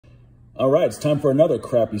All right, it's time for another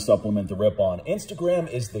crappy supplement to rip on.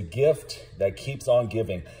 Instagram is the gift that keeps on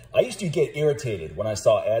giving. I used to get irritated when I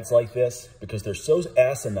saw ads like this because they're so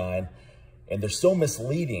asinine and they're so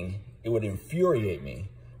misleading, it would infuriate me.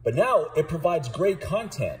 But now it provides great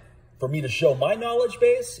content for me to show my knowledge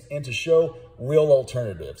base and to show real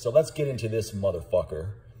alternatives. So let's get into this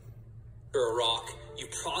motherfucker. You're a rock.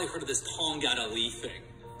 You've probably heard of this Tongkat Ali thing.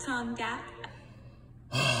 Tongkat?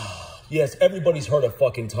 Yes, everybody's heard of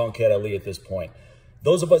fucking Tongkat Ali at this point.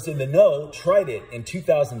 Those of us in the know tried it in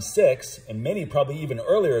 2006, and many probably even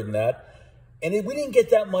earlier than that, and we didn't get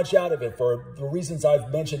that much out of it for the reasons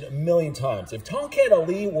I've mentioned a million times. If Tongkat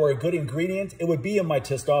Ali were a good ingredient, it would be in my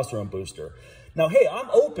testosterone booster. Now, hey, I'm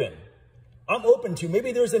open to,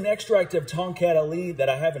 maybe there's an extract of Tongkat Ali that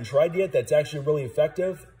I haven't tried yet that's actually really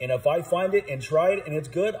effective, and if I find it and try it and it's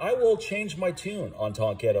good, I will change my tune on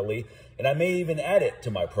Tongkat Ali, and I may even add it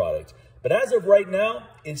to my product. But as of right now,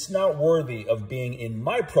 it's not worthy of being in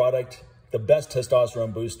my product, the best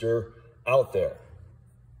testosterone booster out there.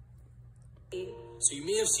 So you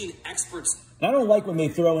may have seen experts. And I don't like when they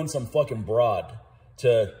throw in some fucking broad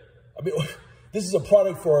to, I mean, this is a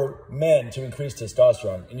product for men to increase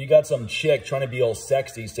testosterone. And you got some chick trying to be all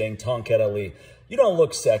sexy saying Tongkat Ali. You don't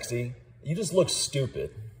look sexy. You just look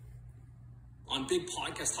stupid. On big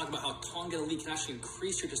podcasts talk about how Tongkat Ali can actually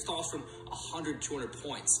increase your testosterone 100, 200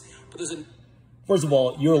 points. But there's a... First of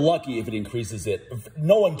all, you're lucky if it increases it.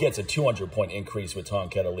 No one gets a 200-point increase with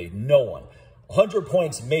Tongkat Ali. No one. 100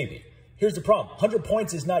 points, maybe. Here's the problem. 100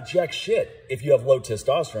 points is not jack shit if you have low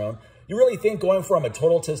testosterone. You really think going from a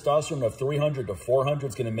total testosterone of 300 to 400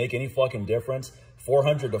 is going to make any fucking difference?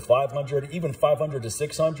 400 to 500, even 500 to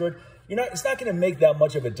 600? It's not going to make that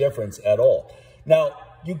much of a difference at all. Now,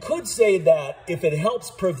 you could say that if it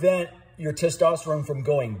helps prevent your testosterone from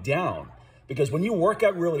going down, because when you work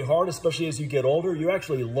out really hard, especially as you get older, you're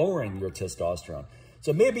actually lowering your testosterone.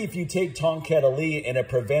 So maybe if you take Tongkat Ali and it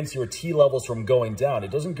prevents your T levels from going down,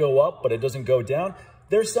 it doesn't go up, but it doesn't go down,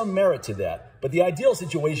 there's some merit to that. But the ideal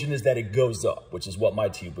situation is that it goes up, which is what my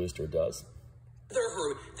T booster does. Another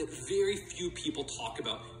herb that very few people talk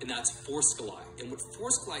about, and that's Forskolite. And what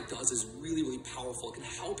Forskolite does is really, really powerful. It can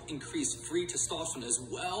help increase free testosterone as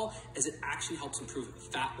well as it actually helps improve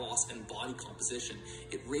fat loss and body composition.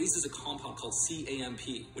 It raises a compound called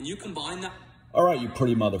CAMP. When you combine that... All right, you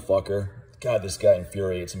pretty motherfucker. God, this guy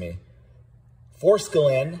infuriates me.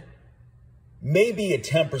 Forskolite may be a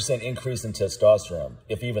 10% increase in testosterone,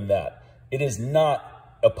 if even that. It is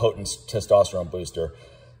not a potent testosterone booster.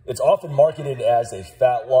 It's often marketed as a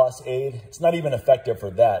fat loss aid. It's not even effective for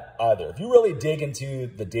that either. If you really dig into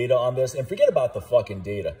the data on this, and forget about the fucking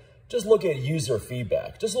data, just look at user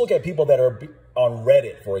feedback. Just look at people that are on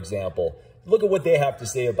Reddit, for example. Look at what they have to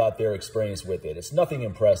say about their experience with it. It's nothing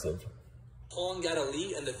impressive. Tongkat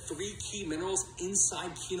Ali and the 3 key minerals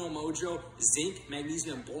inside Kino Mojo: zinc,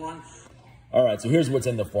 magnesium, and boron. All right, so here's what's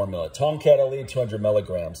in the formula. Tongkat Ali, 200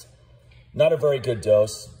 milligrams. Not a very good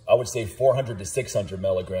dose. I would say 400 to 600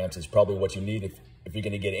 milligrams is probably what you need if you're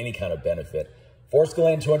going to get any kind of benefit.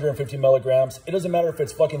 Forskolite, 250 milligrams. It doesn't matter if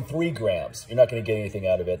it's fucking 3 grams. You're not going to get anything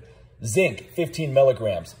out of it. Zinc, 15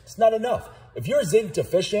 milligrams. It's not enough. If you're zinc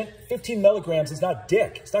deficient, 15 milligrams is not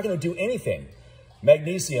dick. It's not going to do anything.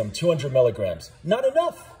 Magnesium, 200 milligrams. Not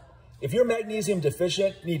enough. If you're magnesium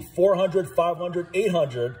deficient, you need 400, 500,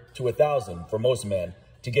 800 to 1,000 for most men.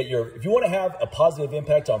 To get if you want to have a positive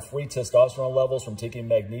impact on free testosterone levels from taking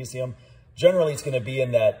magnesium, generally it's going to be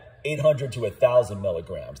in that 800 to 1,000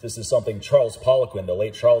 milligrams. This is something Charles Poliquin, the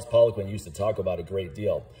late Charles Poliquin, used to talk about a great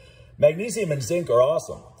deal. Magnesium and zinc are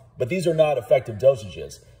awesome, but these are not effective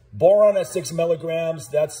dosages. Boron at 6 milligrams,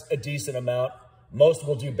 that's a decent amount. Most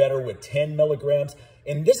will do better with 10 milligrams.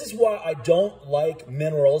 And this is why I don't like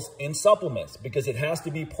minerals in supplements, because it has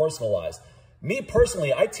to be personalized. Me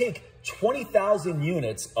personally, I take 20,000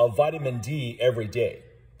 units of vitamin D every day.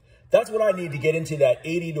 That's what I need to get into that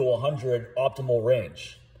 80 to 100 optimal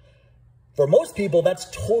range. For most people, that's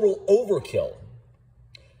total overkill.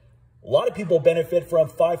 A lot of people benefit from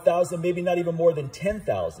 5,000, maybe not even more than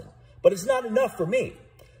 10,000, but it's not enough for me.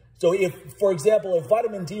 So if, for example, if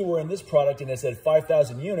vitamin D were in this product and it said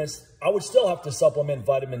 5,000 units, I would still have to supplement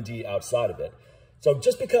vitamin D outside of it. So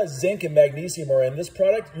just because zinc and magnesium are in this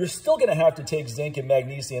product, you're still going to have to take zinc and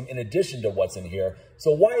magnesium in addition to what's in here.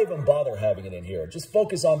 So why even bother having it in here? Just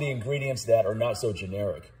focus on the ingredients that are not so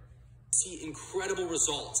generic. See incredible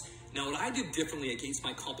results. Now, what I did differently against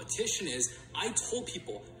my competition is I told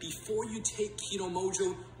people, before you take Kino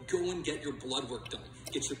Mojo, go and get your blood work done.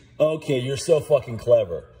 Okay, you're so fucking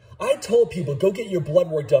clever. I told people, go get your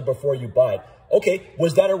blood work done before you buy it. Okay,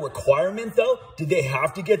 was that a requirement though? Did they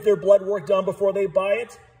have to get their blood work done before they buy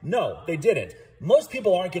it? No, they didn't. Most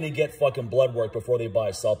people aren't going to get fucking blood work before they buy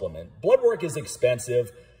a supplement. Blood work is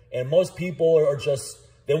expensive, and most people are just,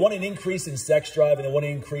 they want an increase in sex drive, and they want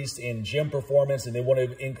an increase in gym performance, and they want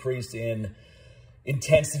an increase in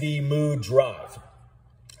intensity, mood, drive.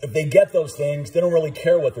 If they get those things, they don't really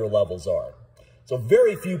care what their levels are. So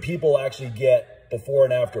very few people actually get before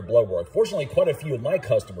and after blood work. Fortunately, quite a few of my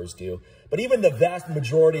customers do, but even the vast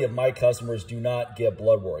majority of my customers do not get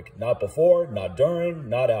blood work. Not before, not during,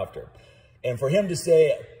 not after. And for him to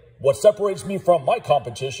say, what separates me from my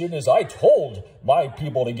competition is I told my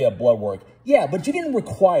people to get blood work. Yeah, but you didn't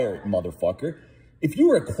require it, motherfucker. If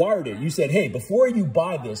you required it, you said, hey, before you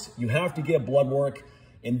buy this, you have to get blood work,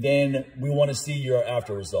 and then we want to see your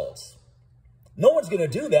after results. No one's going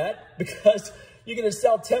to do that because you're going to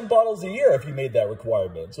sell 10 bottles a year if you made that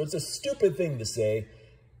requirement. So it's a stupid thing to say,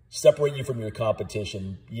 separate you from your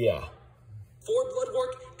competition. Yeah. For blood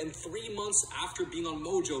work, and 3 months after being on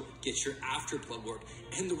Mojo, get your after blood work.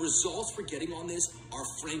 And the results we're getting on this are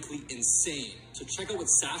frankly insane. So check out what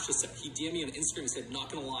Sasha said. He DM'd me on Instagram and said,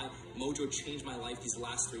 not gonna lie, Mojo changed my life these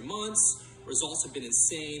last 3 months. Results have been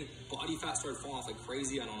insane. Body fat started falling off like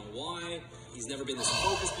crazy. I don't know why. He's never been this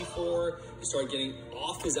focused before. He started getting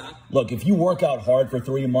off his app. Look, if you work out hard for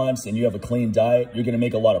 3 months and you have a clean diet, you're gonna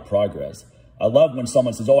make a lot of progress. I love when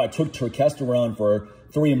someone says, oh, I took testosterone for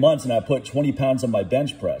 3 months and I put 20 pounds on my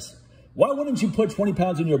bench press. Why wouldn't you put 20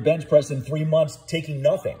 pounds on your bench press in 3 months taking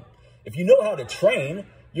nothing? If you know how to train,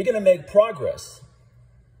 you're going to make progress.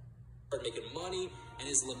 Started making money, and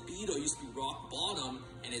his libido used to be rock bottom,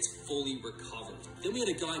 and it's fully recovered. Then we had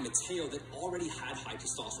a guy, Mateo, that already had high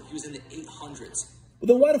testosterone. He was in the 800s. Well,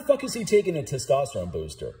 then why the fuck is he taking a testosterone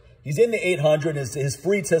booster? He's in the 800. His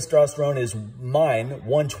free testosterone is mine,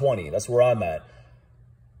 120. That's where I'm at.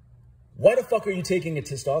 Why the fuck are you taking a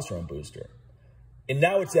testosterone booster? And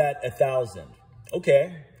now it's at 1,000.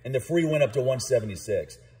 Okay. And the free went up to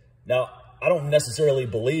 176. Now, I don't necessarily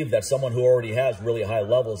believe that someone who already has really high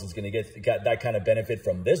levels is going to get that kind of benefit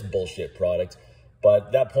from this bullshit product.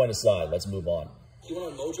 But that point aside, let's move on. He went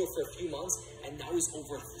on Mojo for a few months, and now he's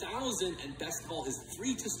over 1,000. And best of all, his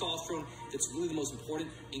free testosterone, that's really the most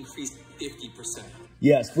important, increased 50%.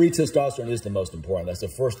 Yes, free testosterone is the most important. That's the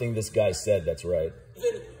first thing this guy said. That's right.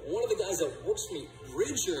 Even one of the guys that works for me,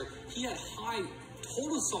 Bridger, he had high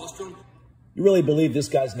total testosterone. You really believe this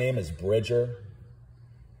guy's name is Bridger?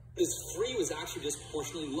 His free was actually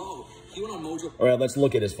disproportionately low. He went on Mojo. All right, let's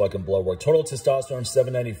look at his fucking blood work. Total testosterone,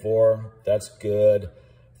 794. That's good.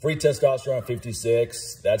 Free testosterone,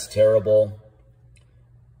 56. That's terrible.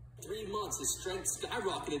 3 months, his strength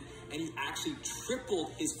skyrocketed, and he actually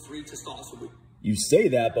tripled his free testosterone. You say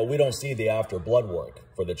that, but we don't see the after blood work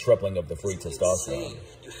for the tripling of the free testosterone. Insane.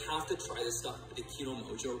 You have to try this stuff with the Keto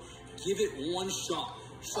Mojo. Give it one shot.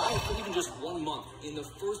 Try it for even just 1 month. In the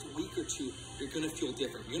first week or two, you're going to feel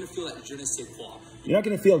different. You're going to feel that je ne sais quoi. You're not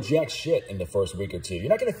going to feel jack shit in the first week or two. You're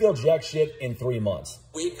not going to feel jack shit in 3 months.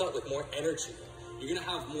 Wake up with more energy. You're going to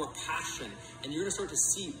have more passion. And you're going to start to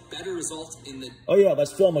see better results in the... Oh yeah,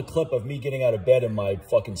 let's film a clip of me getting out of bed in my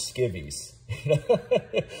fucking skivvies.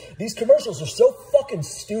 These commercials are so fucking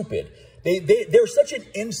stupid. They're such an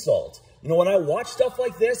insult. You know, when I watch stuff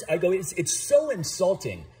like this, I go, it's so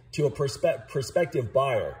insulting to a prospective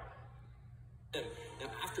buyer. Now,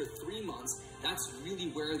 after 3 months, that's really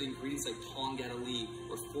where the ingredients like Tongkat Ali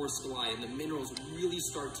or Forskolai and the minerals really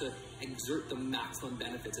start to exert the maximum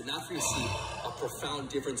benefits. And that's where you see a profound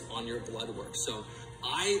difference on your blood work. So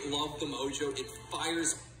I love the Mojo. It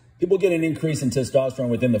fires. People get an increase in testosterone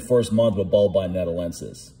within the first month with Bulbine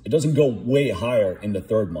Natalensis. It doesn't go way higher in the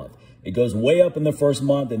 3rd month. It goes way up in the 1st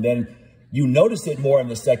month, and then you notice it more in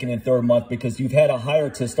the 2nd and 3rd month because you've had a higher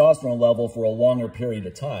testosterone level for a longer period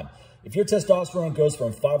of time. If your testosterone goes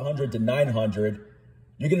from 500 to 900,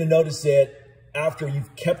 you're going to notice it after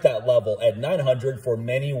you've kept that level at 900 for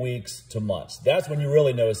many weeks to months. That's when you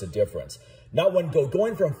really notice a difference. Not when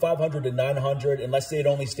going from 500 to 900, and let's say it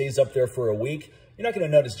only stays up there for a week, you're not going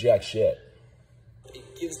to notice jack shit.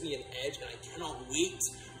 It gives me an edge, and I cannot wait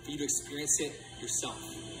for you to experience it yourself.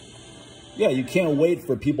 Yeah, you can't wait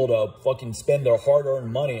for people to fucking spend their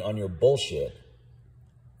hard-earned money on your bullshit.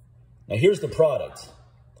 Now, here's the product.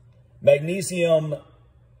 Magnesium.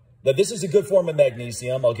 Now, this is a good form of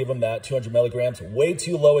magnesium. I'll give them that. 200 milligrams. Way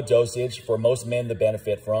too low a dosage for most men to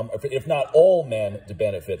benefit from, if not all men to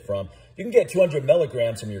benefit from. You can get 200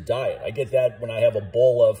 milligrams from your diet. I get that when I have a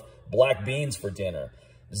bowl of black beans for dinner.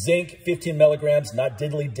 Zinc, 15 milligrams, not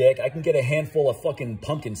diddly dick. I can get a handful of fucking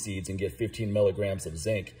pumpkin seeds and get 15 milligrams of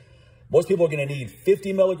zinc. Most people are going to need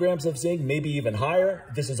 50 milligrams of zinc, maybe even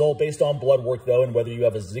higher. This is all based on blood work, though, and whether you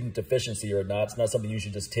have a zinc deficiency or not. It's not something you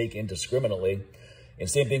should just take indiscriminately. And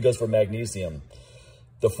same thing goes for magnesium.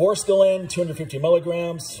 The forskolin, 250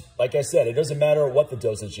 milligrams, like I said, it doesn't matter what the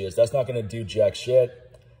dosage is. That's not going to do jack shit.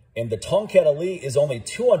 And the Tongkat Ali is only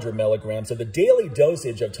 200 milligrams. So the daily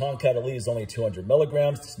dosage of Tongkat Ali is only 200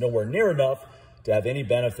 milligrams. It's nowhere near enough to have any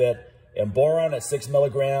benefit. And boron at 6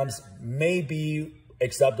 milligrams may be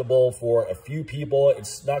acceptable for a few people.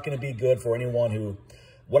 It's not going to be good for anyone who...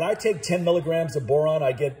 When I take 10 milligrams of boron,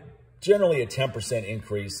 I get generally a 10%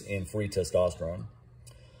 increase in free testosterone.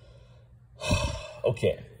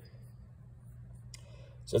 Okay.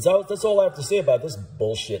 So that's all I have to say about this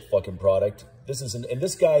bullshit fucking product. And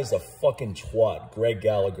this guy is a fucking twat, Greg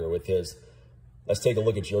Gallagher, with his... Let's take a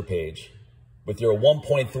look at your page. With your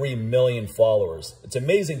 1.3 million followers. It's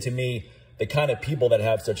amazing to me the kind of people that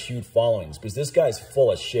have such huge followings, because this guy's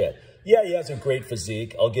full of shit. Yeah, he has a great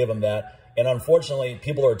physique. I'll give him that. And unfortunately,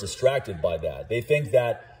 people are distracted by that. They think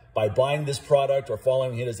that by buying this product or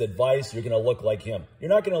following his advice, you're going to look like him. You're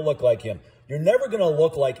not going to look like him. You're never going to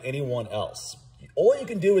look like anyone else. All you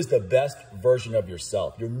can do is the best version of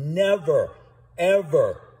yourself. You're never,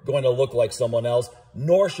 ever going to look like someone else,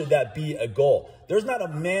 nor should that be a goal. There's not a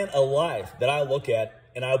man alive that I look at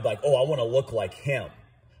and I'm like, oh, I want to look like him.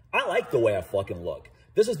 I like the way I fucking look.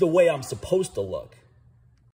 This is the way I'm supposed to look.